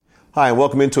Hi, and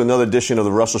welcome into another edition of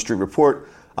the Russell Street Report.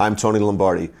 I'm Tony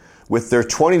Lombardi. With their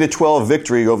 20-12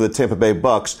 victory over the Tampa Bay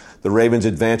Bucks, the Ravens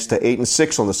advanced to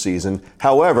 8-6 on the season.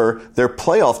 However, their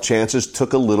playoff chances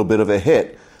took a little bit of a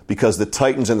hit because the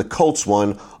Titans and the Colts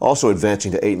won, also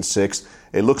advancing to 8-6.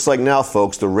 It looks like now,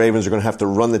 folks, the Ravens are going to have to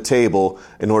run the table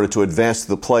in order to advance to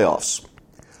the playoffs.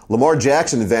 Lamar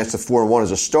Jackson advanced to 4-1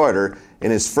 as a starter.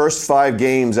 In his first 5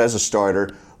 games as a starter,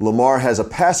 Lamar has a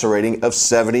passer rating of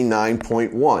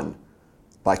 79.1.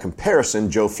 By comparison,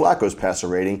 Joe Flacco's passer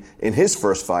rating in his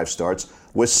first 5 starts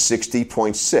was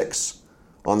 60.6.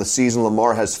 On the season,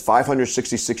 Lamar has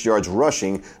 566 yards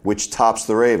rushing, which tops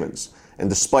the Ravens. And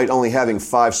despite only having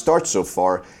 5 starts so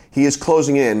far, he is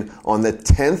closing in on the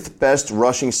 10th best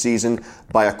rushing season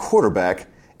by a quarterback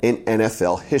in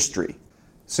NFL history.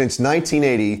 Since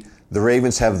 1980, the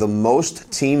Ravens have the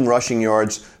most team rushing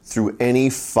yards through any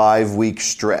 5-week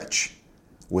stretch,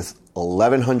 with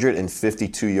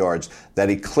 1,152 yards. That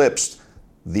eclipsed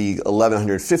the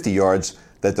 1,150 yards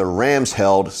that the Rams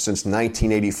held since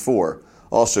 1984.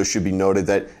 Also should be noted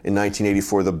that in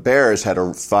 1984, the Bears had a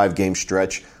 5-game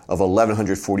stretch of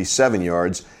 1,147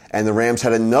 yards, and the Rams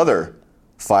had another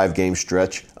 5-game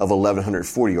stretch of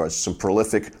 1,140 yards. Some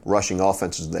prolific rushing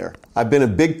offenses there. I've been a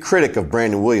big critic of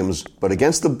Brandon Williams, but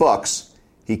against the Bucks,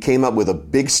 he came up with a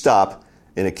big stop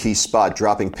in a key spot,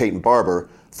 dropping Peyton Barber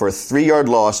for a 3-yard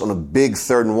loss on a big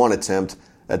 3rd-and-1 attempt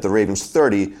at the Ravens'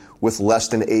 30 with less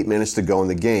than 8 minutes to go in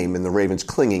the game, and the Ravens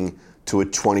clinging to a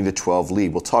 20-12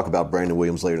 lead. We'll talk about Brandon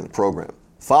Williams later in the program.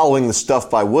 Following the stuff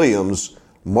by Williams,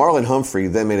 Marlon Humphrey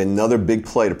then made another big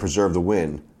play to preserve the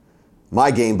win.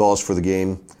 My game balls for the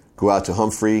game go out to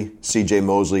Humphrey, C.J.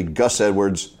 Mosley, Gus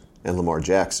Edwards, and Lamar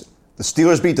Jackson. The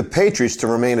Steelers beat the Patriots to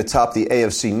remain atop the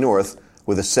AFC North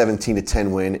with a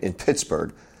 17-10 win in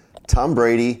Pittsburgh. Tom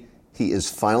Brady, he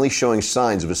is finally showing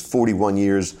signs of his 41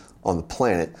 years on the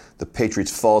planet. The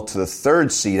Patriots fall to the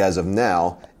 3rd seed as of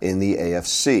now in the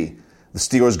AFC. The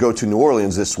Steelers go to New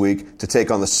Orleans this week to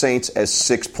take on the Saints as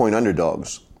 6-point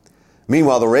underdogs.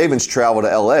 Meanwhile, the Ravens travel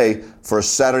to L.A. for a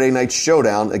Saturday night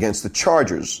showdown against the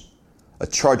Chargers. A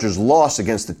Chargers loss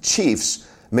against the Chiefs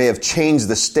may have changed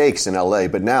the stakes in L.A.,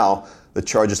 but now the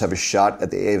Chargers have a shot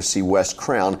at the AFC West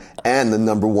crown and the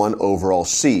number 1 overall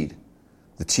seed.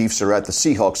 The Chiefs are at the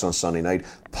Seahawks on Sunday night.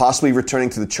 Possibly returning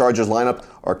to the Chargers lineup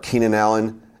are Keenan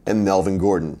Allen and Melvin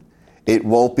Gordon. It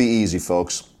won't be easy,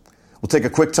 folks. We'll take a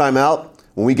quick time out.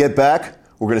 When we get back,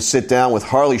 we're going to sit down with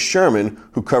Harley Sherman,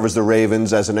 who covers the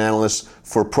Ravens as an analyst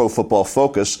for Pro Football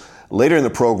Focus. Later in the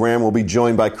program, we'll be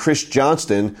joined by Chris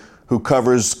Johnston, who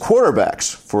covers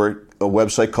quarterbacks for a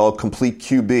website called Complete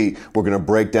QB. We're going to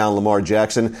break down Lamar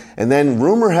Jackson. And then,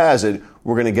 rumor has it,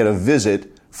 we're going to get a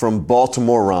visit from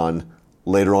Baltimore Ron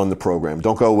later on in the program.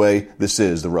 Don't go away. This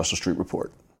is the Russell Street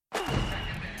Report.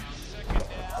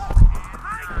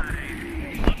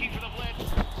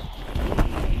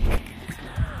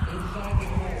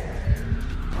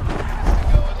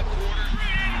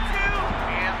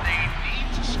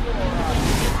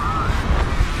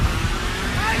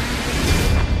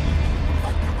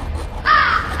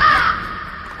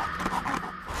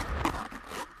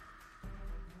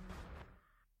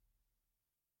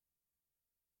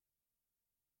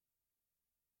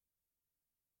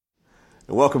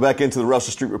 And welcome back into the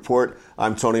Russell Street Report.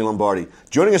 I'm Tony Lombardi.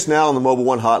 Joining us now on the Mobile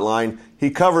One hotline, he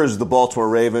covers the Baltimore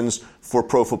Ravens for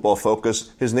Pro Football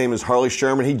Focus. His name is Harley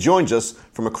Sherman. He joins us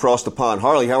from across the pond.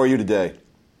 Harley, how are you today?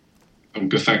 I'm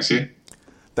good, thanks. You?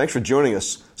 Thanks for joining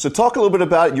us. So talk a little bit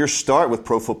about your start with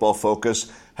Pro Football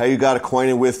Focus, how you got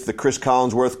acquainted with the Chris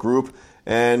Collinsworth group,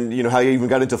 and how you even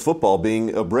got into football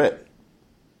being a Brit.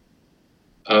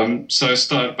 So I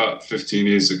started about 15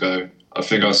 years ago. I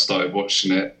think I started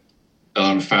watching it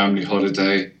on a family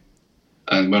holiday,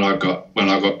 and when I got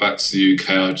back to the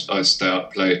UK, I'd stay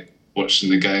up late watching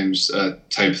the games,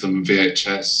 tape them on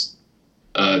VHS.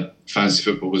 Fantasy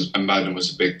football and Madden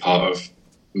was a big part of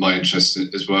my interest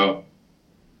as well.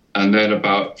 And then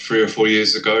about 3 or 4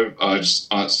 years ago, I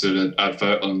just answered an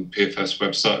advert on PFS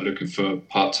website looking for a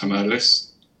part-time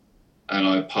analyst, and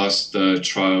I passed the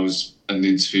trials and the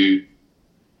interview,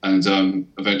 and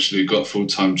eventually got a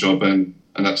full-time job, and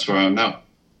that's where I am now.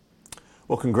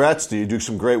 Well, congrats to you. You do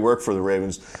some great work for the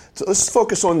Ravens. So let's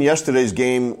focus on yesterday's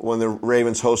game when the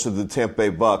Ravens hosted the Tampa Bay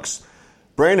Bucks.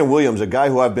 Brandon Williams, a guy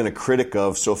who I've been a critic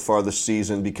of so far this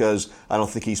season because I don't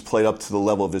think he's played up to the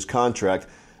level of his contract,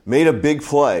 made a big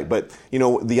play. But,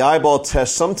 the eyeball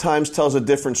test sometimes tells a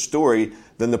different story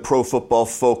than the Pro Football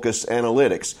Focus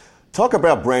analytics. Talk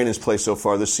about Brandon's play so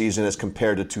far this season as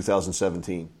compared to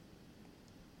 2017.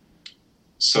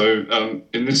 So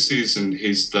in this season,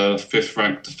 he's the 5th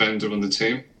ranked defender on the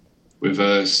team. with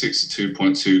a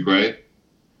 62.2 grade,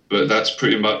 but that's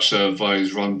pretty much via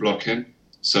his run blocking.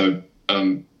 So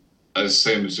as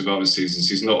same as with other seasons,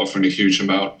 he's not offering a huge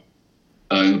amount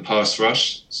in the pass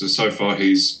rush. So far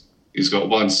he's got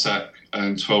 1 sack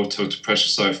and 12 total pressure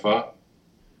so far,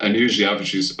 and usually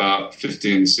averages about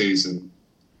 15 a season.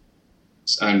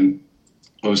 And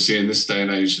obviously in this day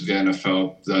and age of the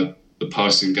NFL, the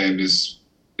passing game is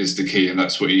the key, and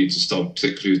that's what you need to stop,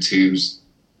 particularly with teams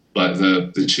like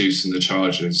the Chiefs and the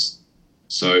Chargers.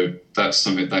 So that's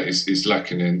something that is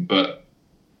lacking in, but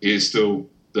he is still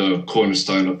the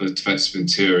cornerstone of the defensive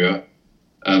interior.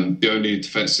 The only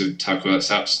defensive tackle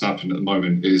that's out snapping at the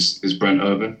moment is Brent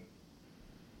Urban.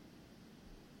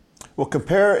 Well,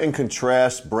 compare and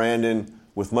contrast Brandon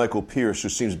with Michael Pierce, who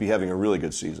seems to be having a really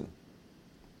good season.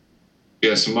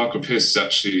 Yeah, so Michael Pierce is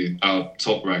actually our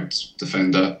top-ranked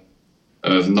defender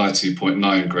of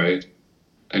 90.9 grade,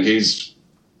 and he has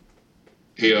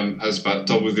about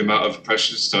double the amount of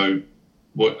pressures. So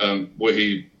what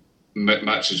he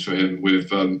matches for him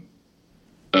with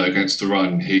against the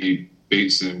run, he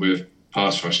beats him with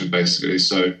pass rushing basically.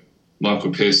 So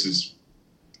Michael Pierce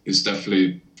is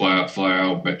definitely via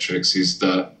our metrics, he's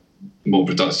the more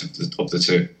productive of the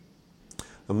two.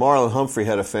 Marlon Humphrey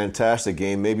had a fantastic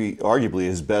game, maybe arguably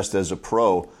his best as a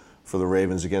pro for the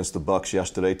Ravens against the Bucs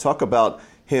yesterday. Talk about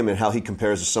him and how he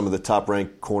compares to some of the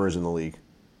top-ranked corners in the league.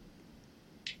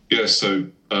 Yeah, so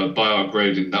by our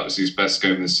grading, that was his best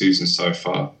game of the season so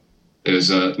far. It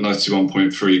was a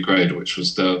 91.3 grade, which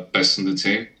was the best on the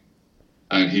team.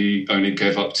 And he only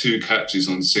gave up 2 catches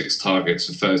on 6 targets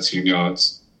for 13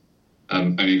 yards.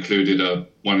 And included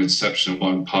 1 interception and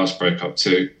 1 pass breakup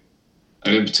too.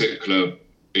 And in particular,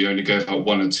 he only gave up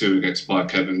 1 and 2 against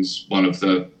Mike Evans, one of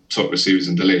the top receivers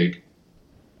in the league.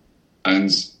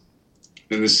 And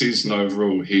in the season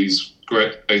overall, he's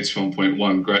great,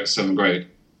 81.1, great 7 grade,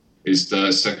 is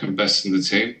the second best in the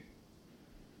team.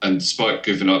 And despite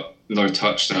giving up no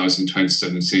touchdowns in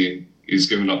 2017, he's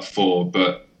given up 4,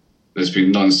 but there's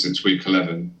been none since week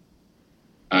 11.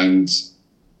 And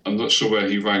I'm not sure where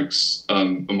he ranks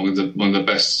among one of the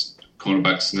best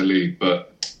cornerbacks in the league,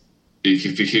 but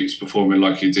if he keeps performing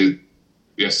like he did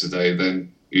yesterday,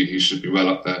 then he should be well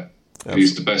up there. Absolutely.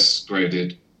 He's the best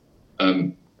graded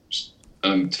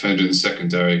defender in the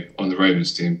secondary on the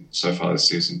Ravens team so far this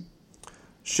season.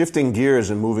 Shifting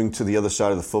gears and moving to the other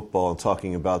side of the football and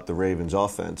talking about the Ravens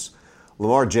offense,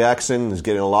 Lamar Jackson is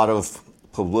getting a lot of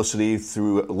publicity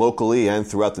locally and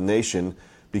throughout the nation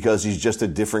because he's just a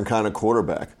different kind of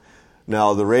quarterback.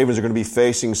 Now, the Ravens are going to be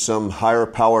facing some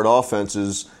higher-powered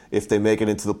offenses if they make it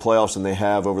into the playoffs than they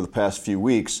have over the past few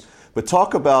weeks. But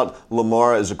talk about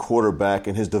Lamar as a quarterback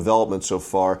and his development so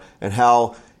far and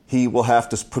how he will have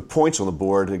to put points on the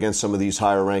board against some of these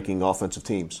higher-ranking offensive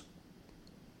teams.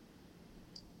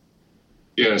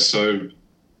 Yeah, so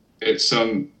it's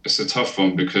a tough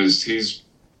one because he's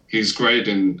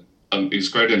grading at only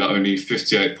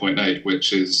 58.8,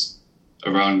 which is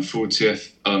around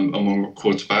 40th among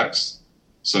quarterbacks.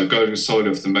 So going solely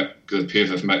off the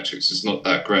PFF metrics is not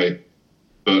that great.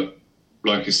 But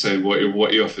like you say,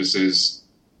 what he offers is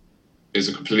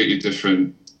a completely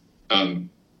different to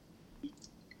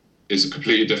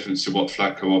what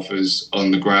Flacco offers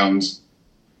on the ground.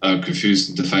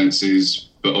 Confusing defenses,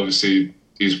 but obviously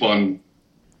he's won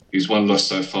loss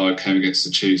so far. Came against the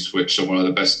Chiefs, which are one of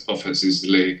the best offenses in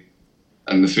the league.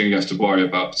 And the thing you have to worry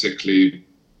about, particularly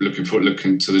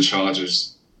looking to the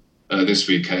Chargers this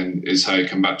weekend, is how you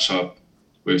can match up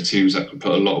with teams that can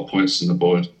put a lot of points on the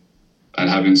board and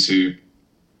having to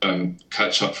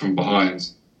catch up from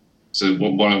behind. So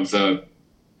one of the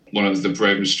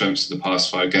Ravens' strengths in the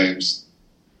past 5 games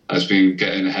has been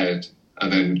getting ahead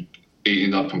and then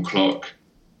eating up on clock,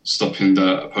 stopping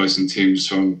the opposing teams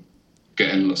from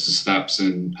getting lots of snaps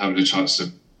and having a chance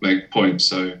to make points.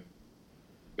 So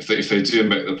if they do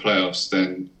make the playoffs,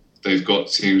 then they've got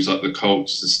teams like the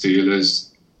Colts, the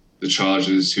Steelers, the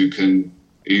Chargers, who can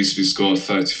easily score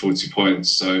 30, 40 points.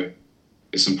 So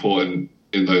it's important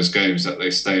in those games that they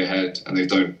stay ahead and they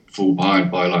don't fall behind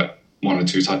by like one or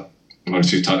two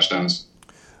touchdowns.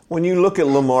 When you look at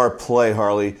Lamar play,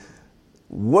 Harley,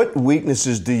 what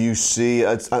weaknesses do you see?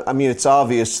 I mean, it's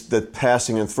obvious that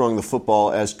passing and throwing the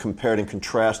football as compared and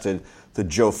contrasted to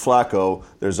Joe Flacco,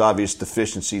 there's obvious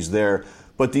deficiencies there.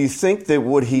 But do you think that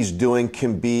what he's doing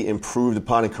can be improved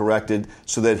upon and corrected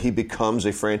so that he becomes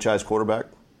a franchise quarterback?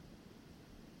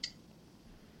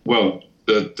 Well,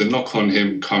 the knock on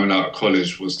him coming out of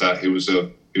college was that he was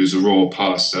a raw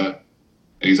passer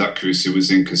and his accuracy was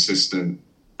inconsistent.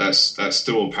 That's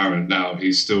still apparent now.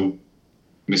 He still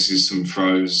misses some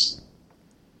throws.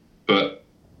 But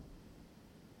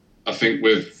I think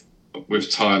with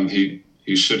with time he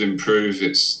should improve.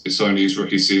 It's only his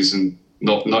rookie season.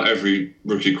 Not every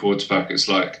rookie quarterback it's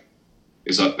like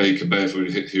Baker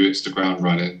Mayfield who hits the ground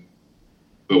running.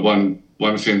 But one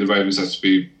thing the Ravens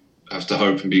have to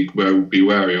hope and be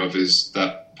wary of is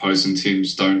that opposing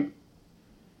teams don't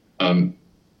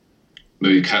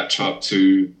maybe catch up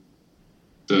to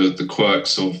the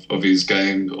quirks of his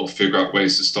game or figure out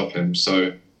ways to stop him.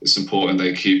 So it's important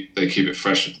they keep it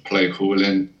fresh with the play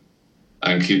calling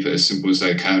and keep it as simple as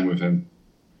they can with him.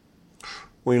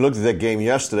 When you looked at that game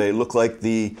yesterday, it looked like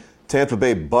the Tampa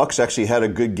Bay Bucks actually had a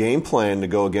good game plan to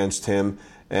go against him,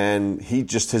 and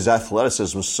his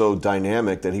athleticism was so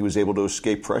dynamic that he was able to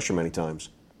escape pressure many times.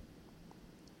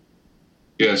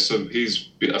 Yeah, so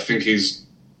I think he's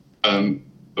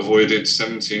avoided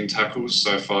 17 tackles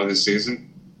so far this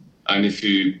season, and if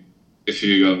you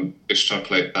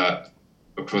extrapolate that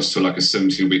across to like a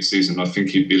 17-week season, I think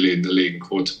he'd be leading the league in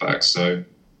quarterbacks. So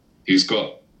he's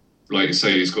got, like you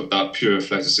say, he's got that pure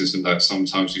athleticism that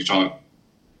sometimes you can't,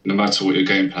 no matter what your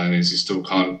game plan is, you still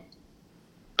can't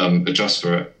adjust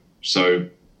for it. So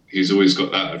he's always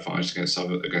got that advantage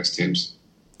against teams.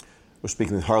 We're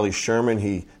speaking with Harley Sherman.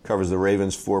 He covers the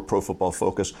Ravens for Pro Football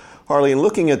Focus. Harley, in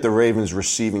looking at the Ravens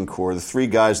receiving core, the three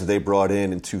guys that they brought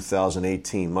in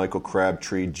 2018, Michael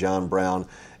Crabtree, John Brown,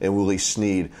 and Willie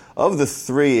Snead, of the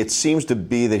three, it seems to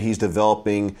be that he's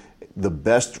developing the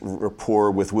best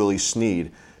rapport with Willie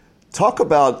Snead. Talk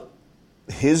about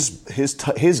his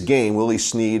game, Willie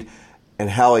Snead, and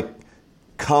how it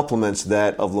complements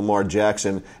that of Lamar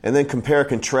Jackson, and then compare and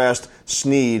contrast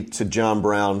Snead to John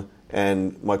Brown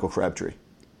and Michael Crabtree.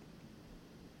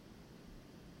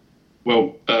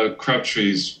 Well,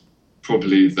 Crabtree's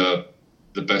probably the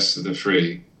best of the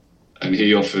three, and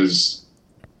he offers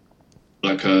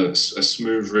like a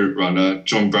smooth route runner.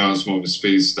 John Brown's more of a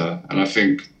speedster, and I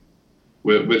think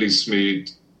Willie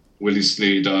Snead,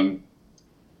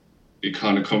 he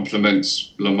kind of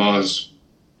complements Lamar's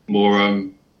more.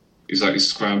 He's like his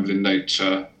scrambling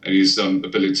nature and his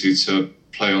ability to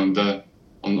play on the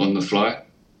fly.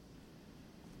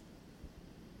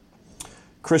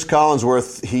 Chris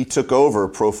Collinsworth, he took over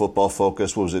Pro Football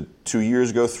Focus, what was it, 2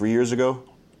 years ago, 3 years ago?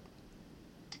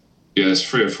 Yeah, it's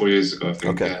 3 or 4 years ago, I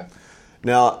think. Okay. Yeah.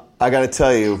 Now, I got to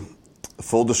tell you,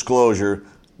 full disclosure,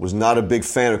 was not a big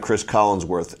fan of Chris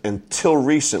Collinsworth until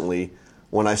recently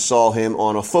when I saw him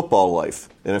on A Football Life,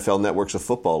 NFL Network's A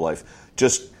Football Life.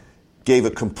 Just gave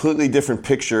a completely different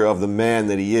picture of the man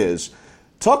that he is.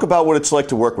 Talk about what it's like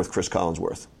to work with Chris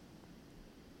Collinsworth.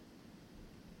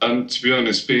 To be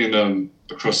honest, being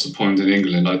across the pond in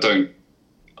England, I don't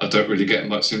really get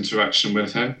much interaction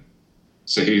with him.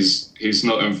 So he's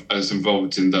not as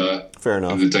involved in the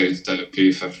day-to-day of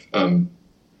PFF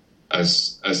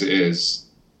as it is.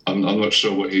 I'm not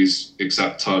sure what his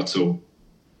exact title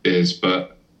is,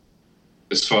 but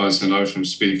as far as I know from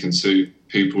speaking to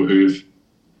people who've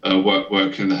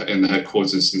work in the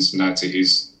headquarters in Cincinnati,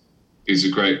 he's a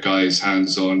great guy. He's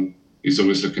hands-on. He's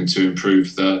always looking to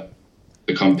improve the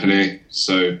company.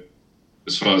 So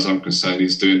as far as I'm concerned,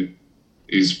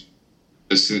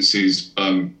 since he's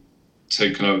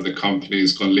taken over the company,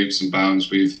 he's gone leaps and bounds.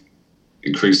 We've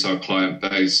increased our client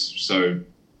base. So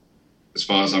as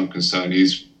far as I'm concerned,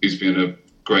 he's been a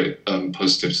great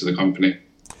positive to the company.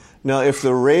 Now, if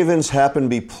the Ravens happen to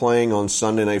be playing on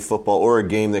Sunday Night Football or a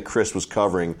game that Chris was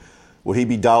covering, would he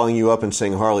be dialing you up and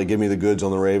saying, Harley, give me the goods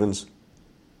on the Ravens?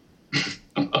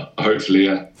 Hopefully,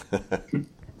 yeah.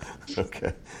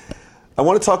 Okay. I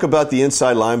want to talk about the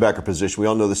inside linebacker position. We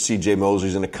all know that C.J.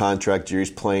 Mosley's in a contract year. He's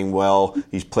playing well.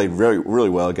 He's played really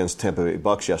well against Tampa Bay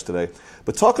Bucks yesterday.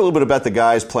 But talk a little bit about the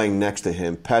guys playing next to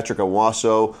him, Patrick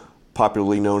Onwuasor,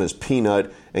 popularly known as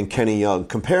Peanut, and Kenny Young.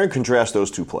 Compare and contrast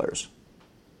those two players.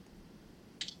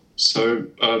 So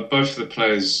both of the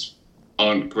players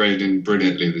aren't grading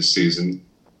brilliantly this season.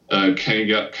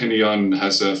 Kenny Young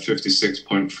has a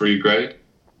 56.3 grade,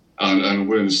 and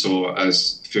Onwuasor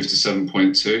as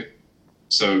 57.2.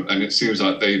 So, and it seems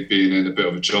like they've been in a bit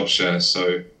of a job share.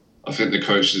 So, I think the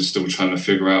coaches are still trying to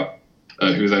figure out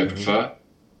who they prefer.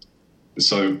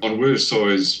 So, Onwuasor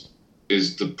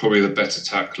is probably the better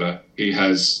tackler. He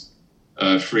has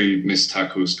 3 missed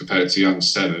tackles compared to Young's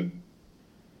 7.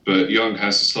 But Young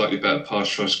has a slightly better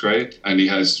pass rush grade, and he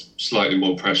has slightly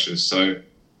more pressures. So,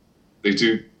 they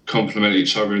do complement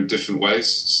each other in different ways.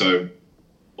 So,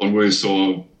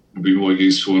 Onwuasor will be more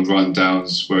useful in run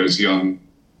downs, whereas Young,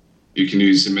 you can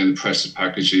use him in the pressure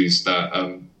packages that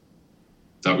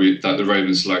the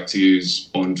Ravens like to use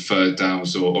on third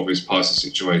downs or obvious passing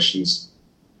situations.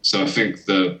 So I think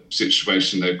the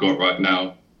situation they've got right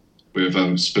now with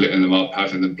splitting them up,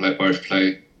 having them both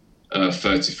play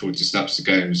 30, 40 snaps a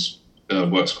game is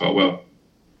works quite well.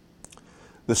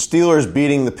 The Steelers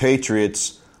beating the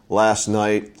Patriots last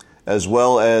night, as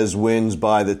well as wins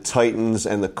by the Titans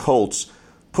and the Colts,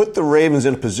 put the Ravens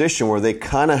in a position where they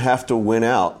kind of have to win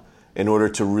out in order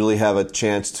to really have a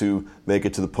chance to make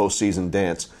it to the postseason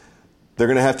dance. They're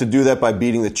going to have to do that by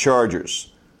beating the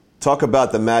Chargers. Talk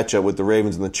about the matchup with the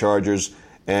Ravens and the Chargers,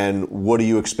 and what do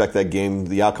you expect that game,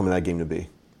 the outcome of that game to be?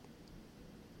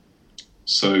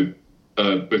 So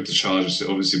with the Chargers, it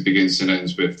obviously begins and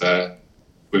ends with their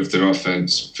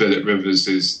offense. Phillip Rivers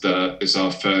is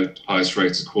our third highest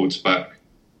rated quarterback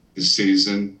this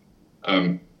season.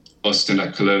 Austin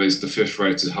Ekeler is the fifth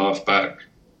rated halfback.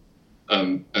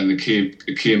 And the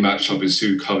key matchup is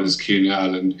who covers Keenan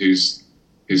Allen, who's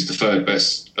the third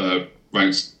best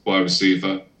ranked wide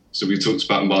receiver. So we talked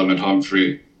about Marlon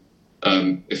Humphrey.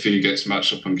 If he gets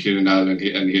matched up on Keenan Allen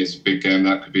and he has a big game,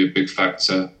 that could be a big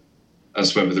factor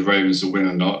as whether the Ravens will win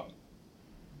or not.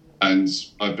 And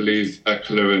I believe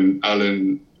Ekeler and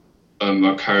Allen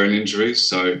are carrying injuries,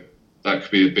 so that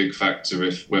could be a big factor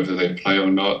if whether they play or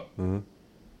not. Mm-hmm.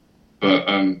 But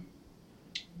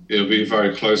it'll be a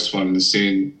very close one, and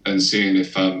seeing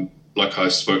if, like I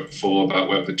spoke before, about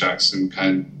whether Jackson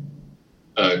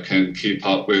can keep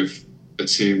up with a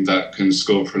team that can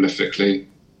score prolifically.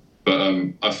 But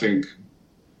I think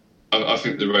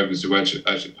the Ravens will edge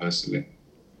it personally.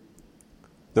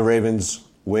 The Ravens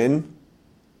win?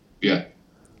 Yeah.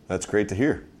 That's great to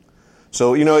hear.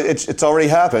 So, it's already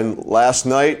happened. Last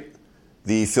night,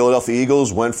 the Philadelphia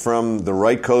Eagles went from the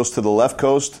right coast to the left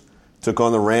coast, took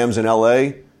on the Rams in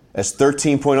L.A. as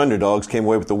 13-point underdogs, came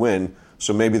away with the win.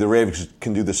 So maybe the Ravens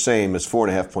can do the same as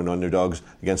 4.5-point underdogs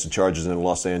against the Chargers in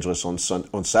Los Angeles on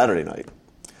Saturday night.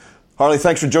 Harley,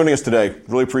 thanks for joining us today.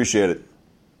 Really appreciate it.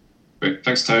 Great.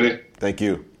 Thanks, Tony. Thank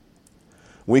you.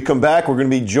 When we come back, we're going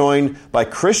to be joined by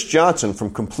Chris Johnston from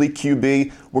Complete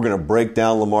QB. We're going to break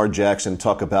down Lamar Jackson and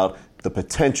talk about the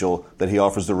potential that he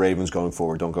offers the Ravens going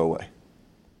forward. Don't go away.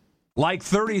 Like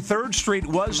 33rd Street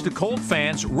was to Colt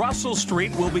fans, Russell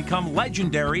Street will become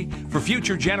legendary for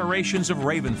future generations of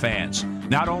Raven fans.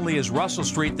 Not only is Russell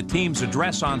Street the team's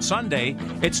address on Sunday,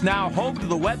 it's now home to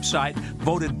the website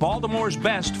voted Baltimore's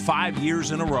best 5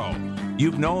 years in a row.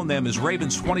 You've known them as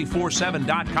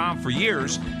Ravens247.com for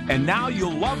years, and now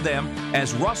you'll love them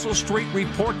as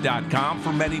RussellStreetReport.com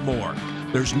for many more.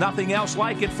 There's nothing else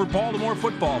like it for Baltimore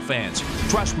football fans.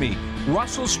 Trust me,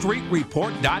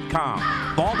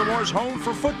 RussellStreetReport.com. Baltimore's home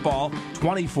for football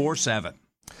 24/7.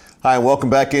 Hi, and welcome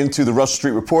back into the Russell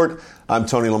Street Report. I'm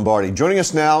Tony Lombardi. Joining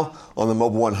us now on the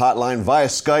Mobile One hotline via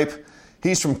Skype,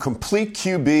 he's from Complete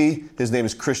QB. His name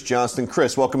is Chris Johnston.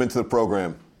 Chris, welcome into the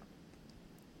program.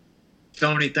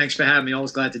 Tony, thanks for having me.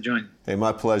 Always glad to join. Hey,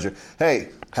 my pleasure. Hey,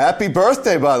 happy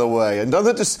birthday, by the way.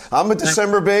 I'm a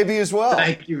December baby as well.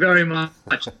 Thank you very much.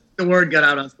 The word got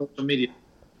out on social media.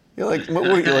 You're like, what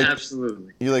were you like?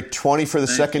 Absolutely. You're like 20 for the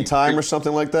second time or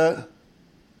something like that?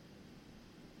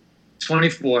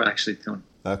 24, actually, Tony.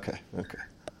 Okay.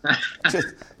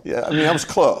 Yeah, I was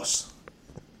close.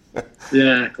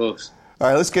 Yeah, close. All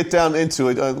right, let's get down into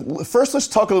it. First, let's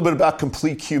talk a little bit about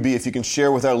Complete QB. If you can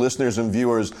share with our listeners and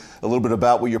viewers a little bit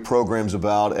about what your program's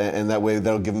about, and that way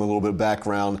that'll give them a little bit of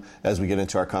background as we get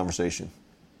into our conversation.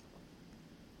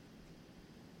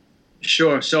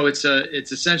 Sure. So it's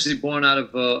essentially born out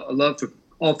of a love for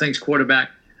all things quarterback.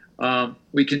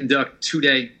 We conduct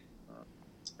 2-day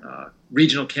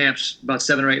regional camps, about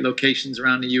 7 or 8 locations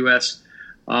around the U.S.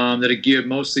 That are geared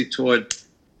mostly toward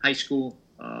high school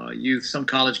youth, some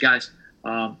college guys.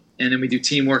 And then we do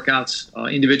team workouts,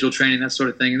 individual training, that sort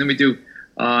of thing. And then we do,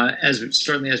 as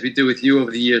we do with you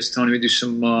over the years, Tony, we do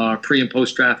some pre- and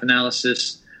post-draft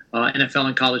analysis, NFL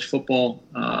and college football,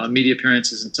 media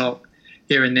appearances and talk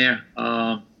here and there,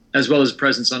 as well as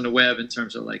presence on the web in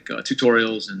terms of like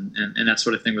tutorials and that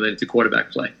sort of thing related to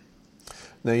quarterback play.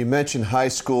 Now, you mentioned high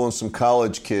school and some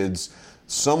college kids.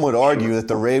 Some would argue that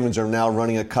the Ravens are now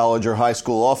running a college or high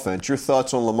school offense. Your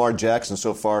thoughts on Lamar Jackson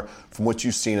so far from what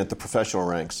you've seen at the professional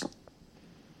ranks?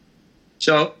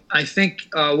 So I think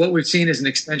what we've seen is an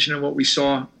extension of what we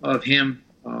saw of him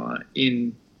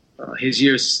in his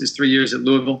 3 years at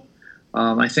Louisville.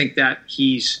 I think that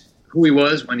he's who he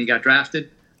was when he got drafted.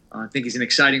 I think he's an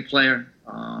exciting player,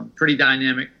 pretty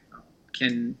dynamic,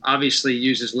 can obviously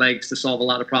use his legs to solve a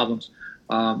lot of problems.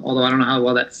 Although I don't know how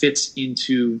well that fits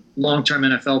into long-term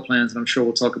NFL plans, and I'm sure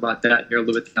we'll talk about that here a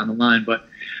little bit down the line. But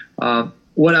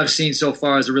what I've seen so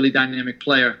far is a really dynamic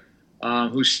player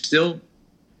who's still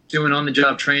doing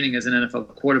on-the-job training as an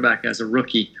NFL quarterback as a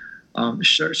rookie.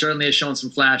 Certainly has shown some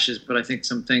flashes, but I think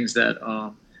some things that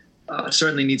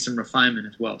certainly need some refinement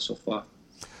as well so far.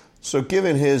 So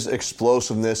given his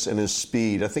explosiveness and his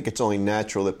speed, I think it's only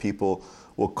natural that people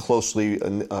will closely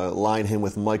line him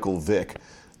with Michael Vick.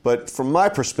 But from my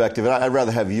perspective, and I'd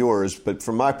rather have yours, but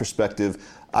from my perspective,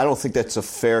 I don't think that's a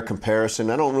fair comparison.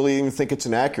 I don't really even think it's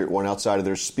an accurate one outside of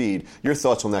their speed. Your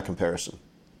thoughts on that comparison?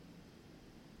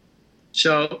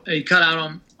 So you cut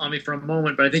out on me for a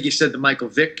moment, but I think you said the Michael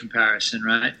Vick comparison,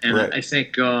 right? And right. I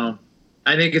think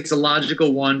it's a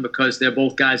logical one because they're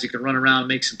both guys who can run around and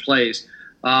make some plays.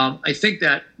 I think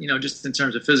that, just in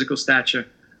terms of physical stature,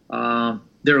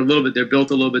 they're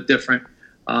built a little bit different.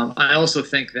 I also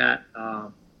think that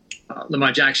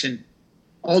Lamar Jackson,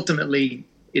 ultimately,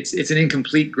 it's an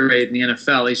incomplete grade in the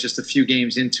NFL. He's just a few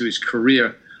games into his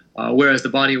career. Whereas the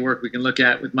body of work we can look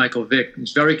at with Michael Vick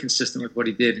is very consistent with what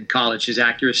he did in college. His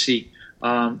accuracy,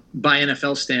 by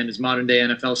NFL standards, modern day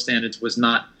NFL standards, was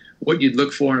not what you'd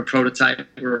look for in a prototype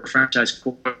or a franchise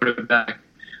quarterback.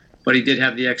 But he did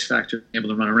have the X factor, able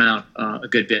to run around a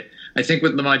good bit. I think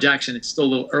with Lamar Jackson, it's still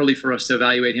a little early for us to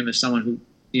evaluate him as someone who,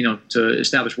 to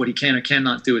establish what he can or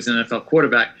cannot do as an NFL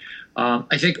quarterback.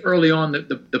 I think early on,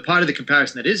 the part of the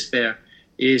comparison that is fair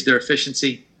is their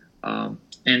efficiency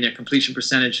and their completion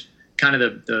percentage, kind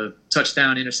of the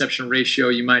touchdown-interception ratio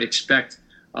you might expect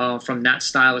from that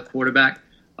style of quarterback,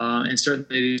 and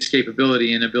certainly the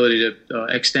escapability and ability to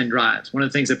extend drives. One of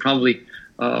the things that probably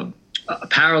a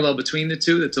parallel between the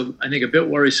two that's, I think, a bit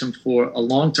worrisome for a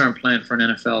long-term plan for an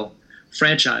NFL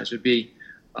franchise would be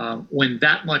when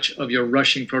that much of your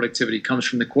rushing productivity comes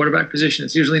from the quarterback position,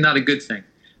 it's usually not a good thing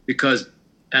because,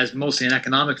 as mostly an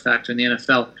economic factor in the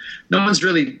NFL, no one's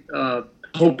really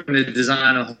hoping to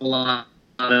design a whole lot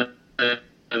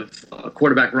of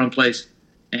quarterback run plays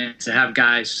and to have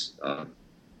guys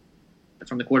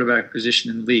from the quarterback position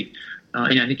in the league.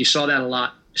 And I think you saw that a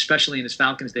lot, especially in his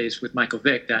Falcons days with Michael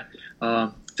Vick, that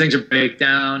things are break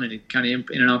down and he kind of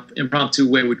in an impromptu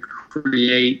way would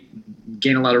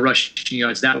gain a lot of rushing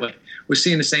yards that way. We're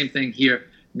seeing the same thing here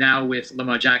now with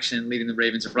Lamar Jackson leading the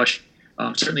Ravens in rushing.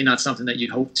 Certainly not something that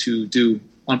you'd hope to do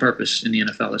on purpose in the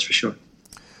NFL, that's for sure.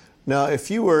 Now,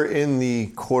 if you were in the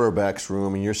quarterback's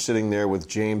room and you're sitting there with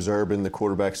James Urban, the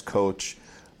quarterback's coach,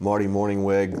 Marty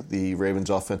Mornhinweg, the Ravens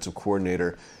offensive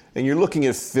coordinator, and you're looking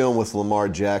at film with Lamar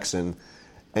Jackson,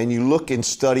 and you look and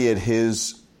study at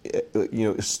his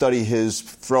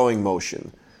throwing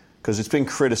motion, because it's been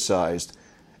criticized,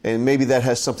 and maybe that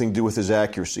has something to do with his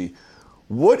accuracy.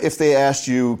 What if they asked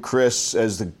you, Chris,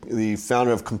 as the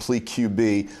founder of Complete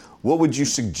QB, what would you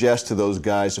suggest to those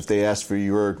guys if they asked for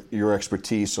your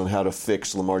expertise on how to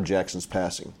fix Lamar Jackson's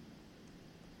passing?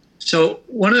 So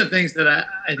one of the things that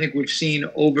I think we've seen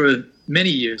over many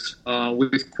years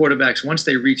with quarterbacks, once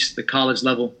they reach the college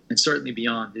level and certainly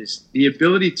beyond, is the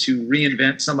ability to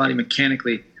reinvent somebody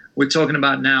mechanically. We're talking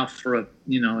about now for a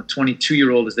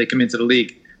 22-year-old as they come into the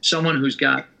league, someone who's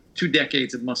got 2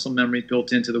 decades of muscle memory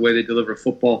built into the way they deliver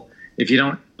football. If you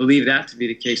don't believe that to be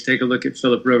the case, take a look at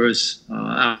Phillip Rivers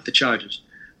out at the Chargers.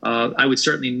 I would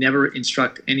certainly never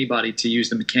instruct anybody to use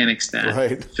the mechanics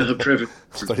that Phillip Rivers.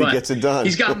 But he gets it done.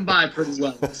 He's gotten by pretty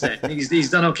well.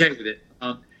 He's done okay with it.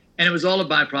 And it was all a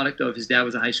byproduct of his dad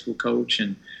was a high school coach,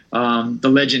 and the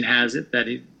legend has it that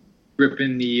he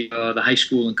gripping the high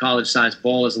school and college-sized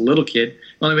ball as a little kid.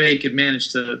 The only way he could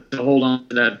manage to hold on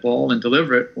to that ball and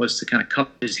deliver it was to kind of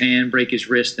cup his hand, break his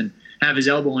wrist, and have his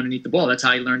elbow underneath the ball. That's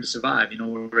how he learned to survive.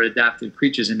 We're adaptive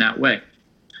creatures in that way.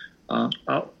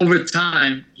 Over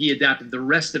time, he adapted the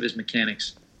rest of his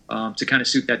mechanics to kind of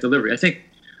suit that delivery. I think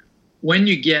when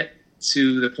you get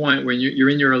to the point where you're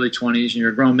in your early 20s and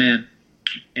you're a grown man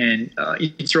and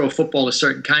you throw a football a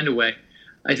certain kind of way,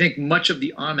 I think much of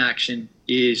the arm action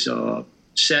is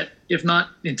set, if not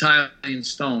entirely in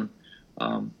stone.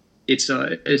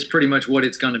 It's pretty much what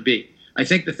it's going to be. I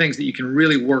think the things that you can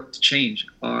really work to change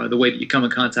are the way that you come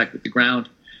in contact with the ground,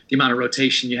 the amount of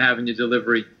rotation you have in your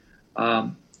delivery,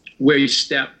 where you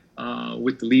step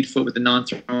with the lead foot, with the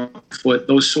non-thrown foot,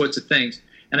 those sorts of things.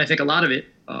 And I think a lot of it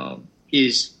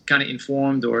is kind of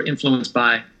informed or influenced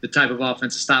by the type of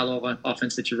offense, the style of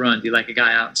offense that you run. Do you like a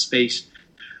guy out in space?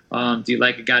 Do you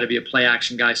like a guy to be a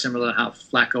play-action guy, similar to how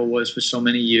Flacco was for so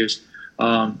many years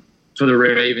for the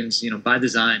Ravens, by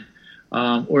design?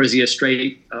 Or is he a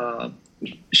straight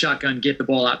shotgun, get the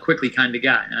ball out quickly kind of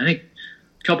guy? And I think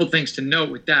a couple things to note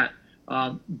with that.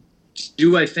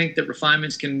 Do I think that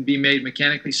refinements can be made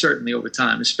mechanically? Certainly over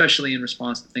time, especially in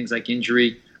response to things like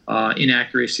injury,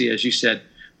 inaccuracy, as you said.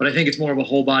 But I think it's more of a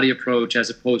whole body approach as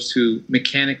opposed to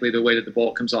mechanically the way that the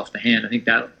ball comes off the hand. I think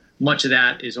that much of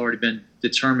that has already been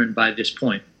determined by this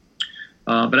point.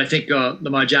 But I think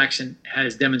Lamar Jackson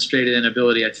has demonstrated an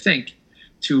ability, I think,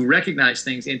 to recognize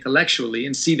things intellectually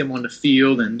and see them on the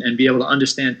field and be able to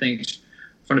understand things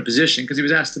from a position, because he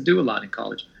was asked to do a lot in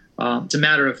college. It's a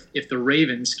matter of if the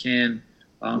Ravens can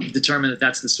determine that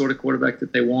that's the sort of quarterback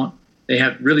that they want. They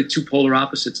have really two polar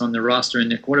opposites on their roster in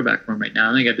their quarterback room right now,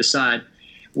 and they got to decide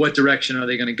what direction are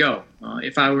they going to go.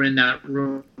 If I were in that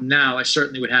room now, I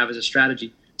certainly would have as a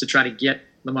strategy to try to get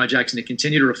Lamar Jackson to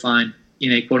continue to refine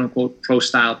in a quote-unquote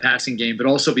pro-style passing game, but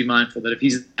also be mindful that if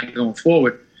he's going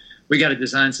forward, we got to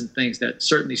design some things that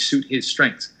certainly suit his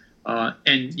strengths.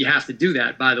 And you have to do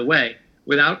that, by the way,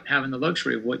 without having the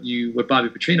luxury of what Bobby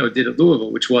Petrino did at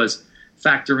Louisville, which was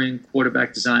factor in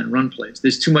quarterback design run plays.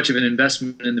 There's too much of an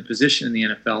investment in the position in the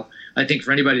NFL. I think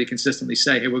for anybody to consistently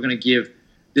say, hey, we're going to give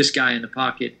this guy in the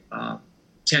pocket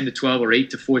 10 to 12 or 8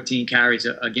 to 14 carries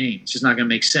a game, it's just not going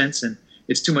to make sense, and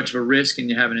it's too much of a risk, and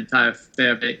you have an entire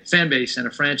fan base and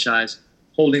a franchise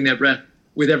holding their breath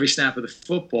with every snap of the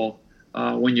football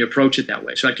when you approach it that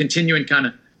way. So I'd continue in kind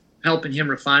of helping him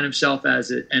refine himself as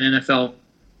an NFL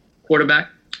quarterback,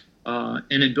 and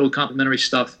then build complementary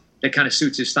stuff that kind of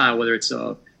suits his style, whether it's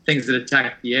things that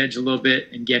attack the edge a little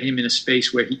bit and get him in a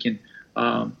space where he can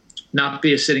not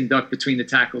be a sitting duck between the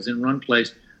tackles in run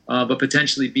plays, but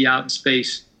potentially be out in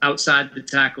space outside the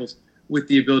tackles with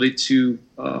the ability to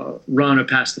run or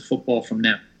pass the football from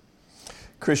there.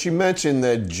 Chris, you mentioned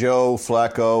that Joe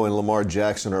Flacco and Lamar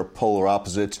Jackson are polar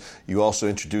opposites. You also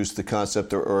introduced the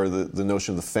concept or the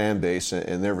notion of the fan base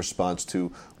and their response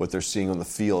to what they're seeing on the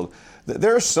field.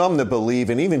 There are some that believe,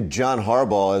 and even John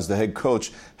Harbaugh, as the head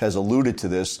coach, has alluded to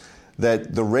this,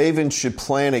 that the Ravens should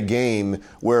plan a game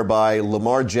whereby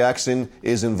Lamar Jackson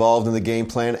is involved in the game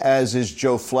plan, as is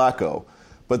Joe Flacco.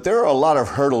 But there are a lot of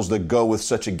hurdles that go with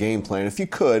such a game plan. If you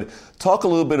could, talk a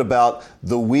little bit about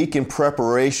the week in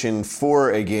preparation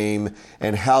for a game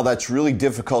and how that's really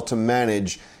difficult to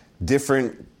manage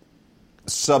different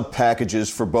sub-packages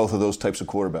for both of those types of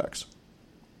quarterbacks.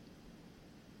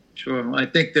 Sure. Well, I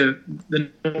think the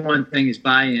number one thing is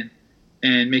buy-in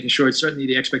and making sure it's certainly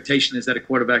the expectation is that a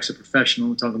quarterback's a professional.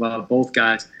 We're talking about both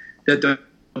guys, that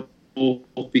they'll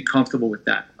both be comfortable with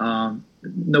that.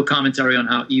 No commentary on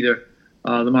how either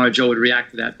Lamar or Joe would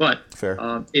react to that. But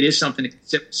it is something,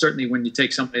 certainly when you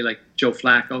take somebody like Joe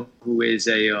Flacco, who is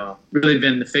really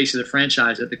been the face of the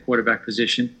franchise at the quarterback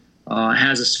position,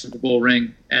 has a Super Bowl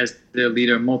ring as their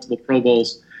leader, multiple Pro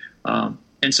Bowls.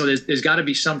 And so there's got to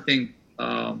be something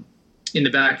in the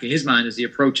back of his mind as he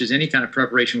approaches any kind of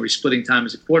preparation where he's splitting time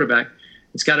as a quarterback.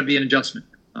 It's got to be an adjustment.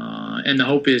 And the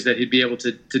hope is that he'd be able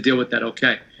to deal with that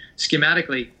okay.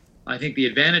 Schematically, I think the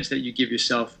advantage that you give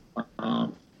yourself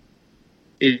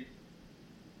is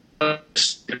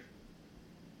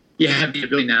you have the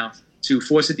ability now to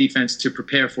force a defense to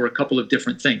prepare for a couple of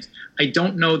different things. I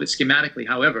don't know that schematically,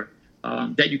 however,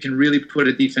 that you can really put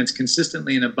a defense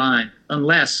consistently in a bind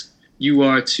unless you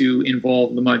are to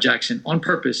involve Lamar Jackson on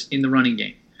purpose in the running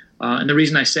game. And the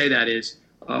reason I say that is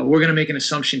we're going to make an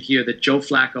assumption here that Joe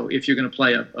Flacco, if you're going to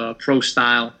play a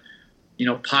pro-style,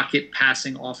 pocket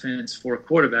passing offense for a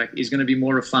quarterback, is going to be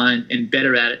more refined and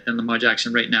better at it than Lamar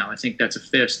Jackson right now. I think that's a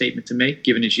fair statement to make,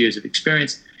 given his years of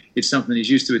experience. It's something he's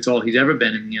used to. It's all he's ever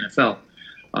been in the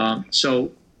NFL.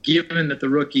 So given that the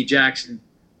rookie Jackson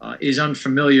is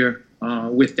unfamiliar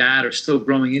with that or still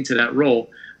growing into that role,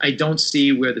 I don't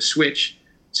see where the switch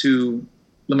to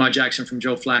Lamar Jackson from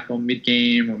Joe Flacco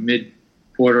mid-game or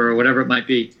mid-quarter or whatever it might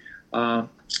be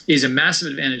is a massive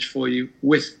advantage for you,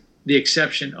 with the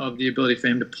exception of the ability for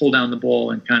him to pull down the ball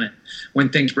and kind of, when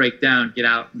things break down, get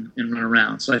out and run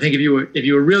around. So I think if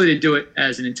you were really to do it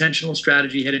as an intentional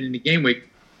strategy headed into game week,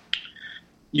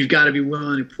 you've got to be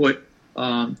willing to put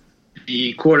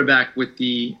the quarterback with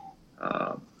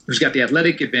who's got the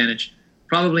athletic advantage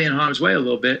probably in harm's way a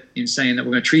little bit, in saying that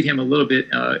we're going to treat him a little bit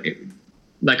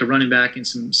like a running back in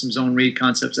some zone read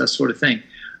concepts, that sort of thing.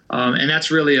 And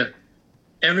that's really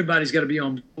everybody's got to be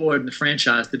on board in the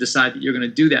franchise to decide that you're going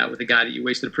to do that with a guy that you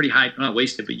used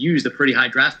a pretty high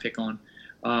draft pick on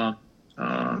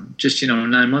just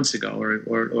 9 months ago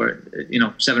or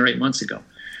 7 or 8 months ago.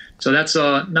 So that's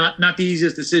not the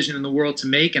easiest decision in the world to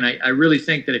make. And I really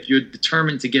think that if you're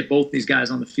determined to get both these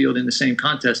guys on the field in the same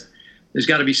contest, there's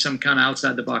got to be some kind of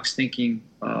outside-the-box thinking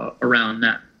around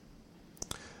that.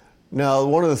 Now,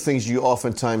 one of the things you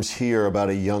oftentimes hear about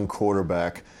a young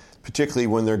quarterback, particularly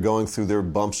when they're going through their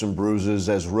bumps and bruises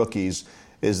as rookies,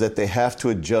 is that they have to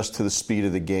adjust to the speed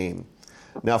of the game.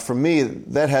 Now, for me,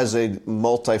 that has a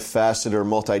multifaceted or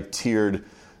multi-tiered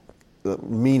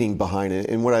meaning behind it.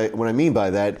 And what I mean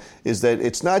by that is that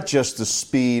it's not just the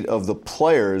speed of the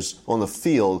players on the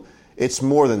field. It's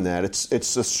more than that.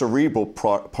 It's a cerebral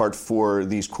part for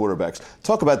these quarterbacks.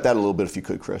 Talk about that a little bit if you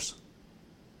could, Chris.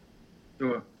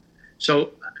 Sure.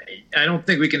 So I don't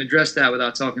think we can address that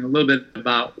without talking a little bit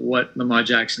about what Lamar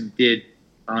Jackson did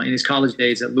in his college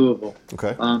days at Louisville.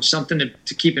 Okay. Something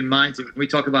to keep in mind when we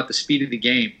talk about the speed of the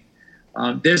game.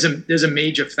 There's a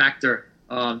major factor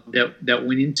that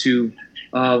went into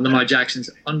Lamar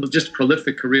Jackson's just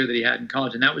prolific career that he had in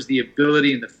college, and that was the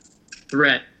ability and the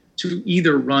threat to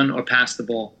either run or pass the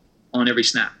ball on every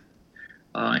snap.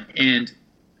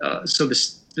 So the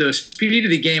speed of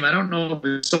the game, I don't know if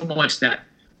it's so much that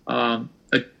a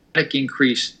dramatic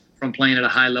increase from playing at a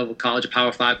high-level college, a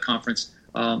Power 5 conference,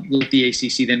 like the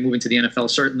ACC, then moving to the NFL.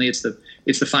 Certainly it's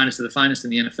the finest of the finest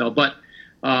in the NFL, but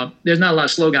there's not a lot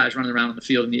of slow guys running around on the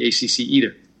field in the ACC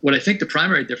either. What I think the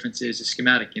primary difference is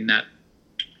schematic in that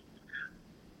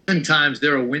oftentimes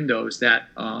there are windows that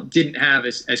didn't have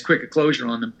as quick a closure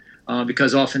on them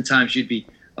because oftentimes you'd be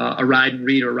a ride and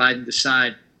read or ride and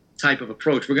decide type of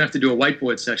approach. We're going to have to do a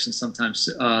whiteboard session sometime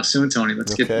soon, Tony.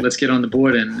 Let's get on the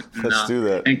board and do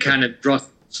that. And kind of draw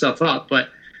stuff up. But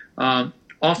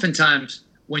oftentimes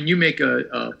when you make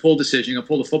a pull decision, or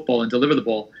pull the football and deliver the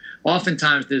ball,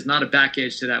 oftentimes there's not a back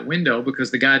edge to that window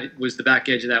because the guy that was the back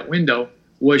edge of that window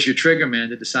was your trigger man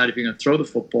to decide if you're going to throw the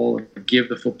football or give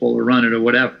the football or run it or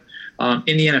whatever.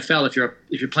 In the NFL, if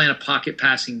you're playing a pocket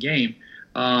passing game,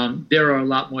 there are a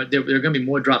lot more. There are going to be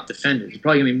more drop defenders. There's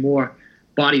probably going to be more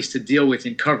bodies to deal with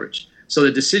in coverage. So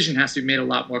the decision has to be made a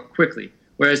lot more quickly.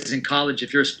 Whereas in college,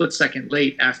 if you're a split second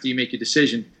late after you make your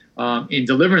decision in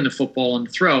delivering the football on the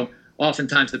throw,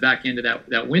 oftentimes the back end of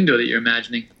that window that you're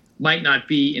imagining might not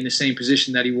be in the same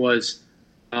position that he was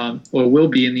or will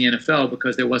be in the NFL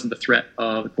because there wasn't the threat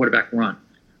of the quarterback run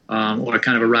or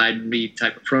kind of a ride and read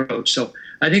type approach. So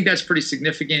I think that's pretty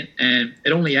significant, and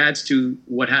it only adds to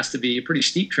what has to be a pretty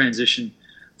steep transition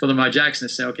for Lamar Jackson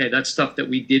to say, okay, that's stuff that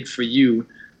we did for you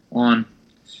on,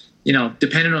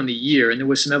 depending on the year. And there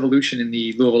was some evolution in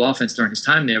the Louisville offense during his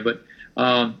time there, but,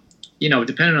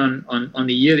 depending on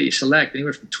the year that you select,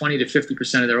 anywhere from 20 to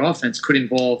 50% of their offense could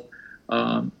involve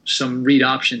some read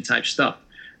option type stuff.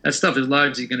 That stuff is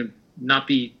largely going to not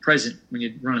be present when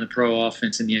you're running the pro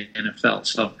offense in the NFL.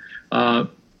 So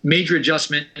major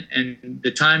adjustment, and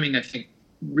the timing, I think,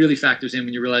 really factors in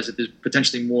when you realize that there's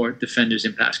potentially more defenders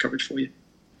in pass coverage for you.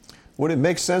 Would it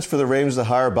make sense for the Ravens to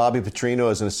hire Bobby Petrino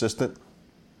as an assistant?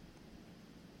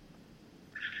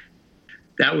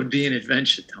 That would be an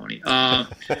adventure, Tony. I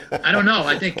don't know.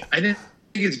 I think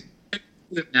it's bigger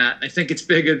than that. I think it's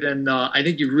bigger than. I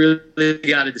think you really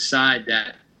got to decide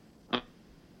that.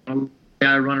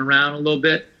 Got to run around a little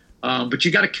bit, but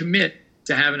you got to commit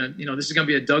to having this is going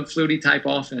to be a Doug Flutie type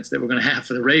offense that we're going to have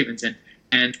for the Ravens,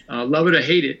 and love it or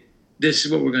hate it, this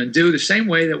is what we're going to do. The same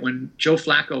way that when Joe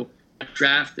Flacco got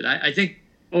drafted, I think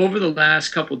over the last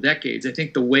couple decades, I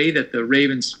think the way that the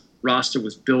Ravens roster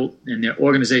was built and their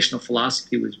organizational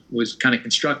philosophy was kind of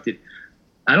constructed,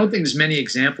 I don't think there's many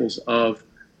examples of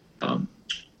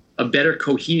a better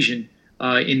cohesion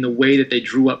in the way that they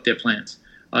drew up their plans.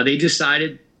 They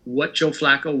decided what Joe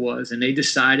Flacco was, and they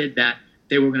decided that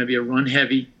they were going to be a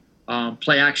run-heavy,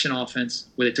 play-action offense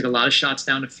where they took a lot of shots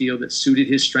down the field that suited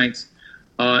his strengths,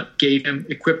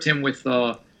 equipped him with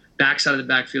backs out of the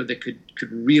backfield that could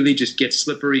really just get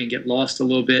slippery and get lost a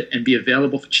little bit and be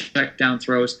available for check-down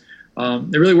throws.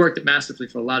 They really worked it masterfully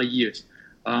for a lot of years.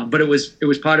 But it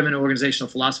was part of an organizational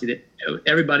philosophy that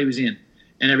everybody was in,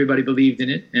 and everybody believed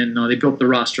in it, and they built the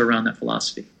roster around that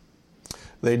philosophy.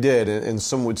 They did, and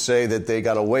some would say that they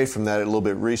got away from that a little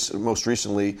bit most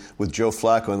recently with Joe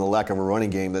Flacco and the lack of a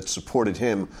running game that supported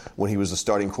him when he was the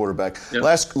starting quarterback. Yep.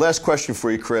 Last question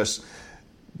for you, Chris.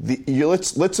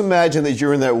 Let's imagine that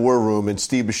you're in that war room and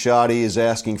Steve Bisciotti is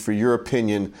asking for your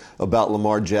opinion about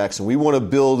Lamar Jackson. We want to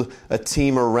build a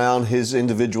team around his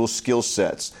individual skill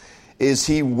sets. Is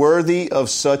he worthy of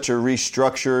such a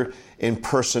restructure in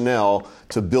personnel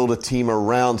to build a team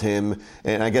around him?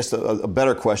 And I guess a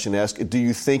better question to ask, do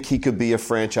you think he could be a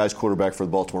franchise quarterback for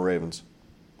the Baltimore Ravens?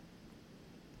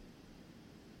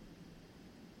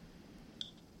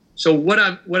 So what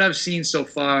I've seen so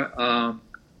far,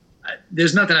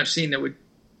 there's nothing I've seen that would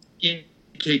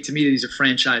indicate to me that he's a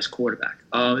franchise quarterback.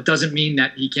 It doesn't mean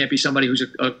that he can't be somebody who's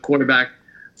a quarterback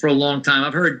for a long time.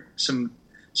 I've heard some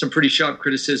pretty sharp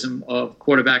criticism of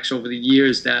quarterbacks over the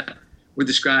years that would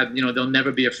describe, they'll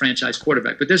never be a franchise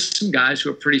quarterback. But there's some guys who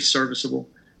are pretty serviceable,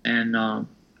 and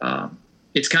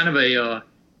it's kind of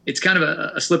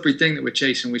a slippery thing that we're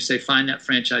chasing. We say find that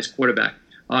franchise quarterback.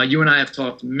 You and I have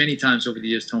talked many times over the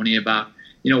years, Tony, about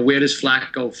where does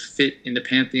Flacco fit in the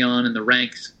pantheon and the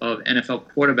ranks of NFL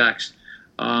quarterbacks.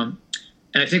 And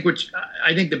I think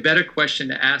the better question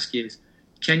to ask is,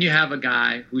 can you have a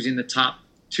guy who's in the top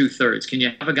 2/3? Can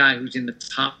you have a guy who's in the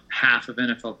top half of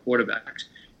NFL quarterbacks?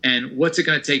 And what's it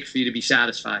going to take for you to be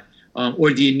satisfied?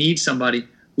 Or do you need somebody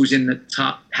who's in the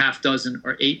top half dozen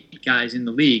or 8 guys in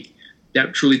the league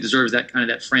that truly deserves that kind of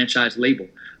that franchise label?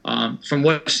 From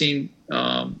what I've seen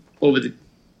over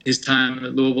his time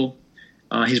at Louisville,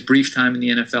 his brief time in the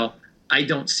NFL, I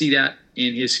don't see that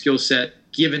in his skill set,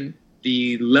 given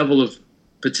the level of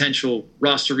potential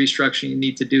roster restructuring you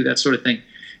need to do, that sort of thing.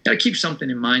 Got to keep something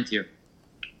in mind here.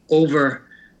 Over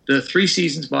the 3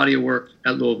 seasons body of work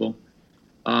at Louisville,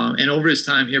 and over his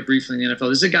time here briefly in the NFL,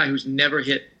 this is a guy who's never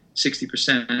hit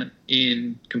 60%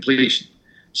 in completion.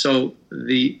 So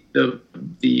the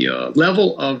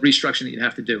level of restructuring that you'd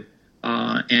have to do,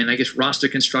 and I guess roster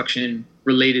construction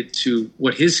related to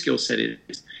what his skill set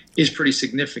is pretty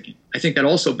significant. I think that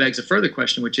also begs a further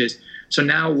question, which is, so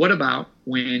now what about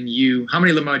how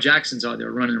many Lamar Jacksons are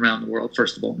there running around the world?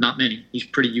 First of all, not many. He's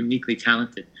pretty uniquely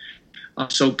talented.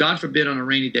 So God forbid on a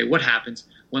rainy day, what happens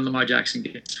when Lamar Jackson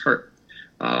gets hurt?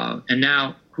 And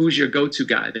now who's your go-to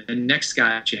guy, the next guy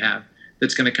that you have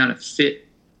that's going to kind of fit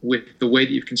with the way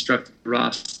that you've constructed the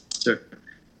roster,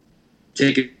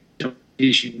 take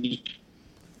his unique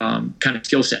kind of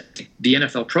skill set. The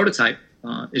NFL prototype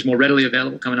is more readily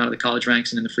available coming out of the college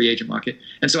ranks and in the free agent market.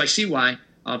 And so I see why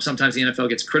sometimes the NFL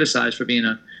gets criticized for being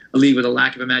a league with a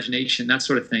lack of imagination, that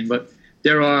sort of thing. But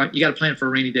you got to plan for a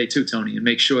rainy day too, Tony, and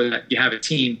make sure that you have a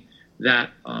team that,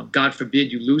 God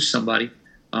forbid you lose somebody,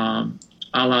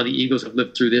 a la the Eagles have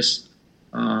lived through this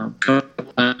couple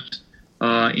times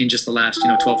in just the last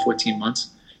 12, 14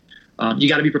 months. You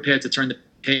got to be prepared to turn the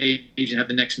page and have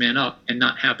the next man up and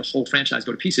not have the whole franchise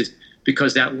go to pieces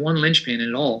because that one linchpin in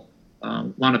it all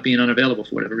wound up being unavailable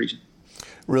for whatever reason.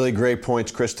 Really great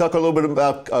points, Chris. Talk a little bit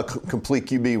about Complete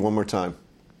QB one more time.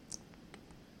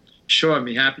 Sure, I'd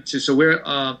be happy to. So we're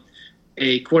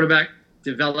a quarterback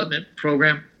development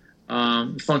program.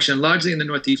 We function largely in the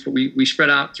Northeast, but we spread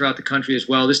out throughout the country as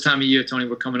well. This time of year, Tony,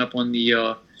 we're coming up on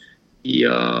the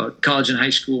college and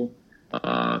high school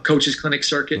coaches clinic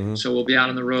circuit. Mm-hmm. So we'll be out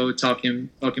on the road talking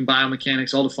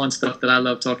biomechanics, all the fun stuff that I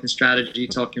love, talking strategy,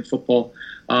 talking football.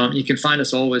 You can find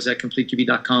us always at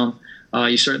CompleteQB.com.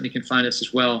 You certainly can find us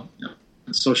as well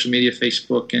on social media,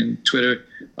 Facebook and Twitter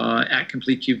at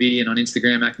CompleteQB, and on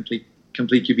Instagram at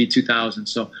CompleteQB2000.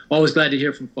 So always glad to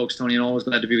hear from folks, Tony, and always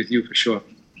glad to be with you for sure.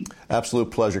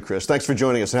 Absolute pleasure, Chris. Thanks for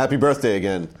joining us, and happy birthday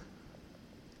again.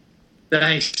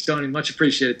 Thanks, Tony. Much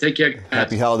appreciated. Take care, guys.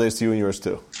 Happy holidays to you and yours,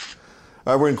 too.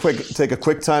 All right, we're going to take a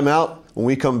quick time out. When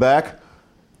we come back,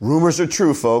 rumors are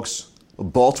true, folks.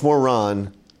 Baltimore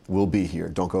Ron will be here.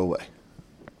 Don't go away.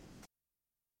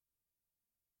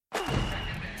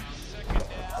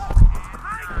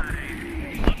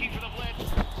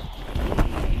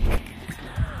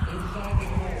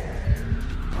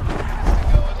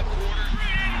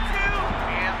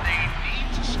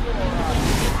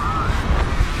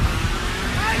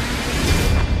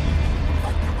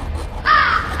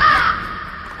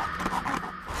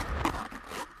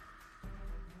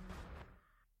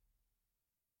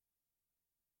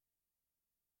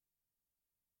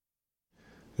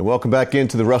 And welcome back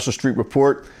into the Russell Street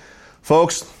Report.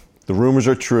 Folks, the rumors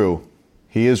are true.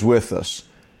 He is with us.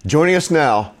 Joining us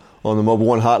now on the Mobile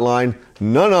One Hotline,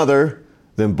 none other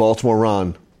than Baltimore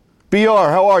Ron. BR,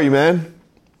 how are you, man?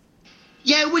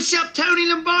 Yeah, what's up, Tony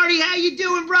Lombardi? How you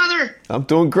doing, brother? I'm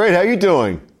doing great. How you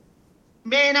doing?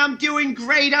 Man, I'm doing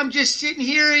great. I'm just sitting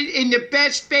here in the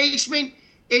best basement,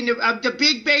 in the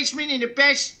big basement in the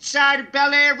best side of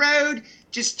Bel Air Road,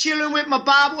 just chilling with my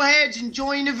bobbleheads,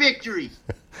 enjoying the victory.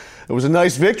 It was a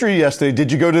nice victory yesterday.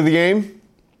 Did you go to the game?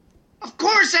 Of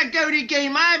course I go to the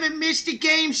game. I haven't missed a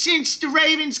game since the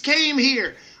Ravens came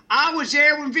here. I was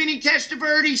there when Vinny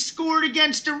Testaverde scored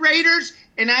against the Raiders,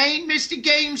 and I ain't missed a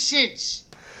game since.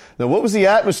 Now, what was the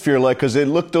atmosphere like? Because it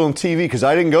looked on TV, because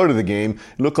I didn't go to the game,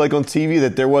 it looked like on TV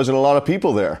that there wasn't a lot of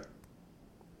people there.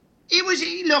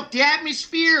 Look, the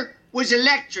atmosphere was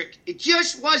electric. It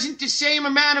just wasn't the same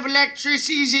amount of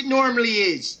electricity as it normally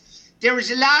is. There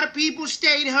was a lot of people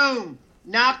stayed home.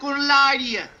 Not gonna lie to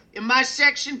you. In my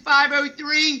section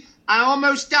 503, I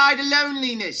almost died of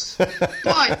loneliness.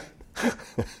 But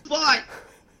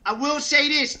I will say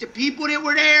this, the people that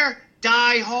were there,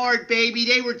 die hard, baby.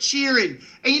 They were cheering.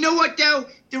 And you know what, though?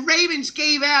 The Ravens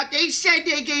they said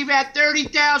they gave out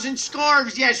 30,000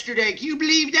 scarves yesterday. Can you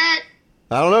believe that?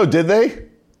 I don't know. Did they?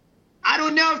 I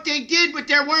don't know if they did, but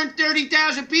there weren't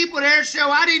 30,000 people there, so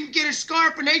I didn't get a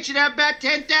scarf, and they should have about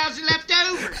 10,000 left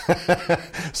over.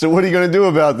 So what are you going to do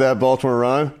about that, Baltimore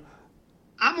Ron?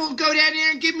 I'm going to go down there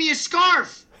and give me a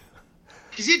scarf,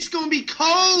 because it's going to be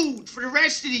cold for the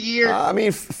rest of the year. I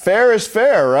mean, fair is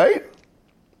fair, right?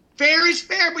 Fair is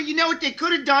fair, but you know what they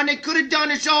could have done? They could have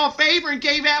done us all a favor and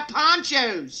gave out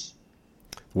ponchos.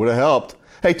 Would have helped.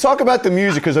 Hey, talk about the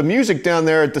music, because the music down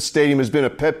there at the stadium has been a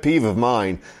pet peeve of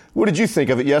mine. What did you think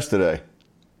of it yesterday?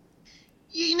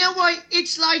 You know what?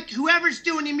 It's like whoever's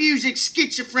doing the music,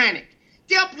 schizophrenic.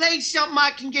 They'll play something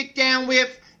I can get down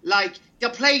with, like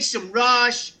they'll play some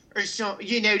Rush or some,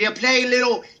 they'll play a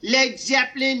little Led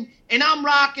Zeppelin, and I'm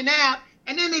rocking out.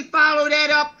 And then they follow that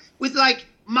up with like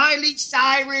Miley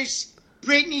Cyrus,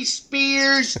 Britney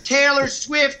Spears, Taylor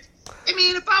Swift. I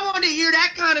mean, if I wanted to hear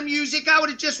that kind of music, I would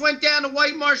have just went down to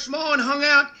White Marsh Mall and hung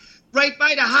out right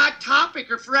by the Hot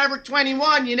Topic or Forever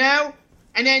 21, And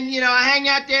then, I hang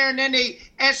out there, and then they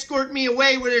escort me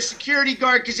away with a security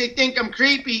guard because they think I'm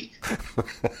creepy.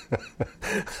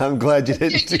 I'm glad you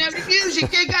didn't. The music,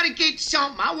 they got to get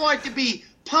something. I want it to be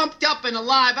pumped up and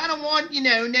alive. I don't want,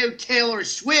 no Taylor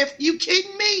Swift. You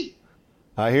kidding me?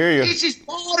 I hear you. This is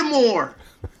Baltimore.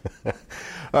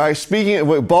 All right, speaking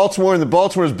of Baltimore, and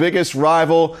Baltimore's biggest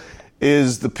rival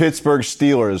is the Pittsburgh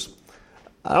Steelers.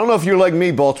 I don't know if you're like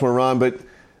me, Baltimore Ron, but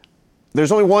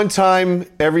there's only one time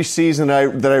every season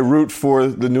that I root for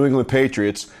the New England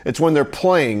Patriots. It's when they're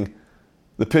playing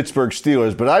the Pittsburgh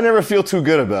Steelers, but I never feel too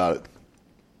good about it.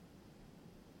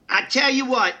 I tell you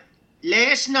what,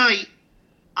 last night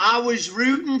I was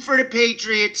rooting for the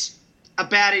Patriots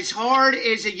about as hard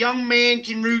as a young man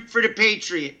can root for the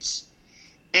Patriots.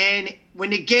 And when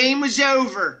the game was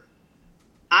over,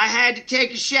 I had to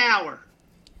take a shower.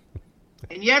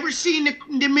 And you ever seen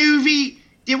the movie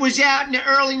that was out in the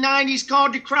early 90s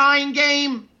called The Crying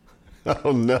Game?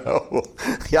 Oh, no.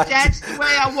 That's the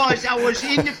way I was. I was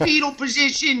in the fetal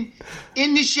position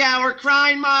in the shower,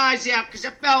 crying my eyes out because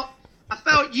I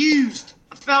felt used.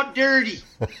 I felt dirty.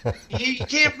 You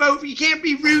can't vote. You can't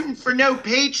be rooting for no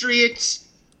Patriots,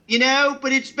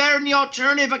 but it's better than the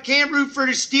alternative. I can't root for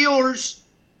the Steelers.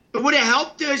 It would have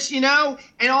helped us, and all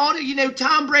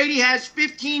Tom Brady has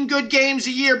 15 good games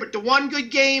a year, but the one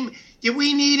good game that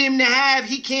we need him to have,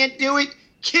 he can't do it.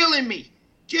 Killing me.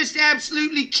 Just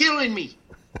absolutely killing me.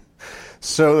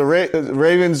 So the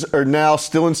Ravens are now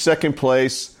still in second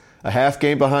place, a half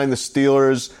game behind the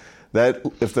Steelers. That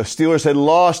if the Steelers had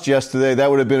lost yesterday, that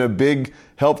would have been a big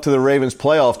help to the Ravens'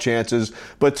 playoff chances.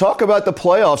 But talk about the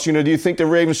playoffs. Do you think the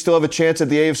Ravens still have a chance at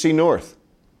the AFC North?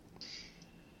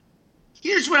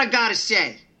 Here's what I got to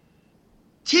say.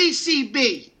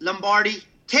 TCB, Lombardi,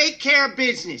 take care of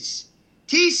business.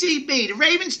 TCB, the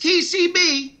Ravens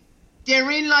TCB,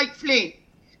 they're in like Flint.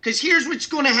 Because here's what's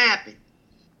going to happen.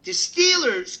 The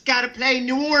Steelers got to play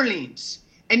New Orleans.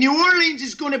 And New Orleans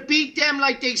is going to beat them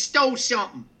like they stole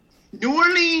something. New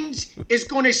Orleans is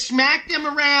going to smack them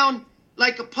around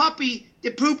like a puppy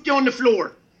that pooped on the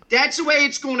floor. That's the way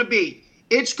it's going to be.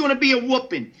 It's going to be a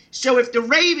whooping. So if the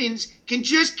Ravens can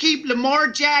just keep Lamar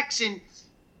Jackson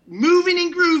moving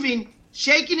and grooving,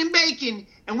 shaking and baking,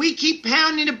 and we keep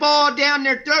pounding the ball down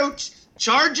their throats,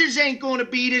 Chargers ain't going to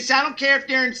beat us. I don't care if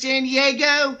they're in San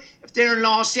Diego, if they're in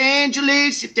Los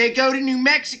Angeles, if they go to New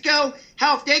Mexico.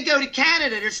 Hell, if they go to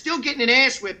Canada, they're still getting an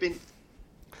ass whipping.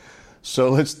 So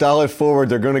let's dial it forward.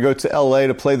 They're going to go to L.A.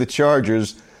 to play the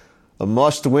Chargers. A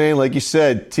must-win, like you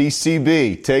said,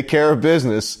 TCB, take care of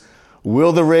business.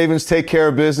 Will the Ravens take care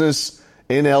of business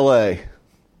in L.A.?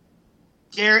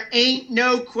 There ain't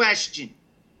no question.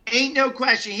 Ain't no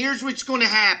question. Here's what's going to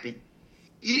happen.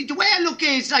 The way I look at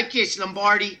it is like this,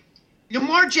 Lombardi.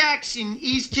 Lamar Jackson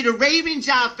is to the Ravens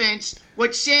offense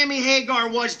what Sammy Hagar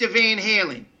was to Van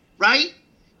Halen, right?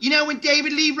 When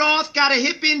David Lee Roth got a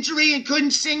hip injury and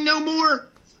couldn't sing no more?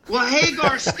 Well,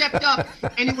 Hagar stepped up,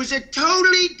 and it was a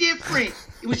totally different.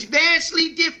 It was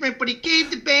vastly different, but it gave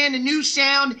the band a new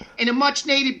sound and a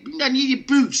much-needed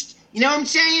boost. You know what I'm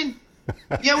saying?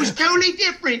 It was totally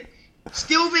different.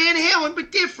 Still Van Halen,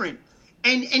 but different.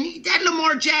 And that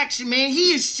Lamar Jackson, man,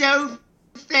 he is so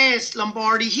fast,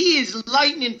 Lombardi. He is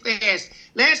lightning fast.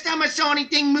 Last time I saw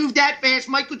anything move that fast,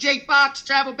 Michael J. Fox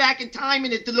traveled back in time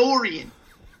in a DeLorean.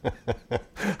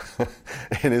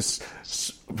 And his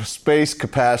space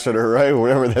capacitor, right?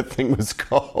 Whatever that thing was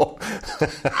called.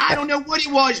 I don't know what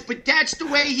it was, but that's the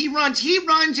way he runs. He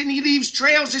runs and he leaves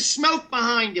trails of smoke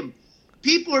behind him.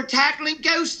 People are tackling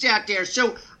ghosts out there.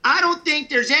 So I don't think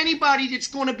there's anybody that's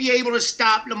going to be able to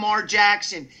stop Lamar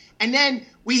Jackson. And then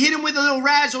we hit him with a little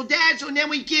razzle-dazzle, and then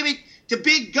we give it to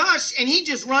Big Gus, and he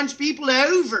just runs people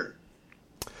over.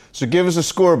 So give us a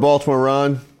score, Baltimore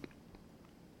Ron.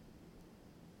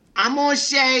 I'm going to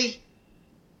say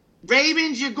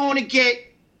Ravens, you're going to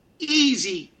get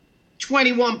easy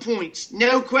 21 points.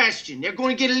 No question. They're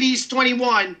going to get at least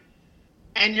 21.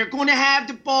 And you're going to have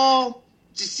the ball.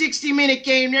 It's a 60-minute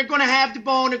game. They're going to have the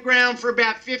ball on the ground for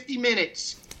about 50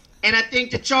 minutes. and I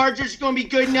think the Chargers are going to be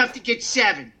good enough to get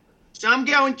 7. So I'm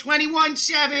going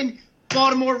 21-7,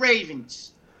 Baltimore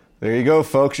Ravens. There you go,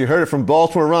 folks. You heard it from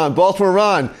Baltimore Ron. Baltimore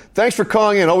Ron, thanks for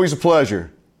calling in. Always a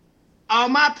pleasure. Oh,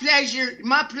 my pleasure.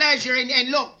 My pleasure.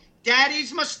 And look, that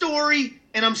is my story,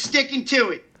 and I'm sticking to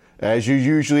it. As you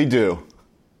usually do.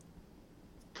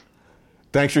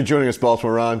 Thanks for joining us,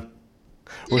 Baltimore Ron.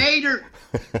 Later.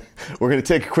 We're going to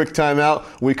take a quick time out.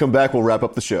 When we come back, we'll wrap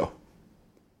up the show.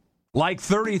 Like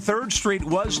 33rd Street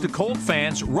was to Colt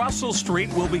fans, Russell Street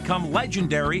will become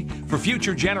legendary for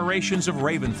future generations of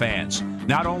Raven fans.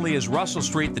 Not only is Russell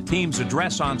Street the team's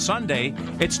address on Sunday,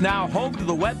 it's now home to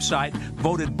the website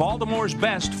voted Baltimore's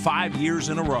best 5 years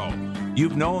in a row.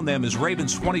 You've known them as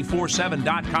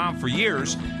Ravens247.com for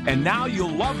years, and now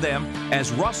you'll love them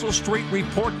as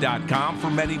RussellStreetReport.com for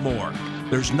many more.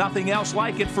 There's nothing else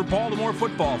like it for Baltimore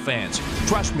football fans.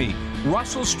 Trust me,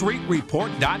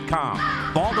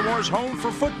 RussellStreetReport.com. Baltimore's home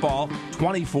for football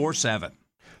 24/7.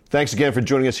 Thanks again for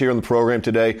joining us here on the program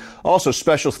today. Also,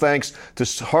 special thanks to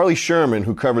Harley Sherman,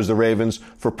 who covers the Ravens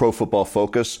for Pro Football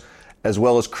Focus, as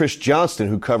well as Chris Johnston,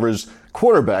 who covers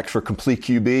quarterbacks for Complete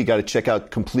QB. Got to check out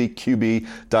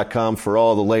CompleteQB.com for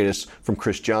all the latest from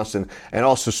Chris Johnston. And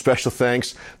also special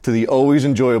thanks to the always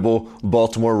enjoyable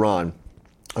Baltimore Ron.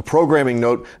 A programming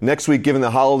note, next week, given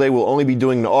the holiday, we'll only be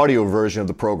doing the audio version of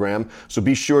the program, so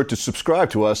be sure to subscribe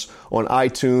to us on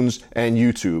iTunes and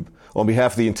YouTube. On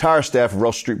behalf of the entire staff of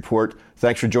Russell Street Report,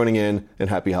 thanks for joining in, and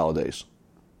happy holidays.